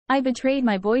I betrayed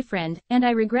my boyfriend, and I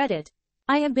regret it.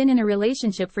 I have been in a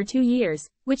relationship for 2 years,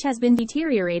 which has been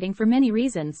deteriorating for many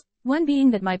reasons, one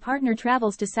being that my partner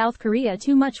travels to South Korea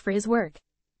too much for his work.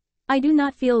 I do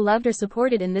not feel loved or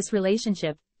supported in this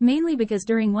relationship, mainly because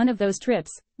during one of those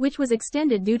trips, which was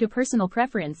extended due to personal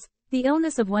preference, the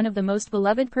illness of one of the most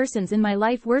beloved persons in my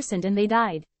life worsened and they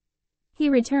died. He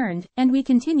returned, and we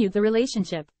continued the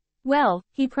relationship. Well,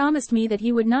 he promised me that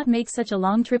he would not make such a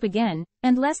long trip again,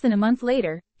 and less than a month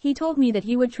later, he told me that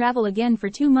he would travel again for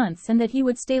 2 months and that he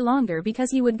would stay longer because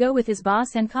he would go with his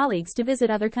boss and colleagues to visit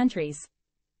other countries.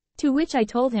 To which I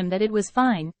told him that it was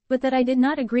fine, but that I did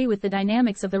not agree with the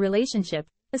dynamics of the relationship,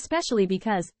 especially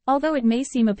because, although it may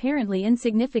seem apparently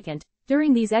insignificant,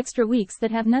 during these extra weeks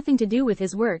that have nothing to do with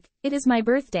his work, it is my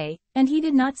birthday, and he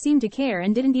did not seem to care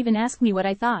and didn't even ask me what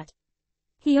I thought.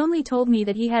 He only told me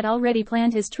that he had already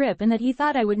planned his trip and that he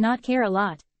thought I would not care a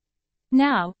lot.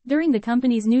 Now, during the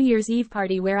company's New Year's Eve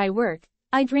party where I work,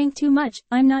 I drank too much.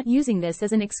 I'm not using this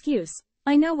as an excuse.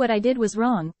 I know what I did was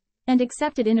wrong, and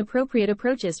accepted inappropriate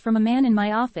approaches from a man in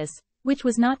my office, which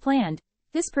was not planned.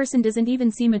 This person doesn't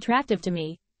even seem attractive to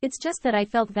me, it's just that I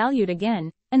felt valued again,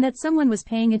 and that someone was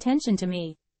paying attention to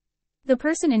me. The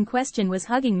person in question was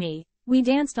hugging me, we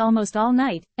danced almost all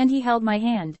night, and he held my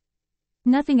hand.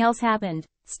 Nothing else happened.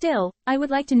 Still, I would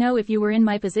like to know if you were in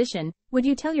my position, would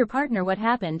you tell your partner what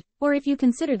happened, or if you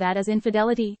consider that as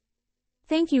infidelity?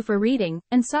 Thank you for reading,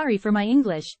 and sorry for my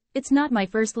English, it's not my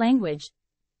first language.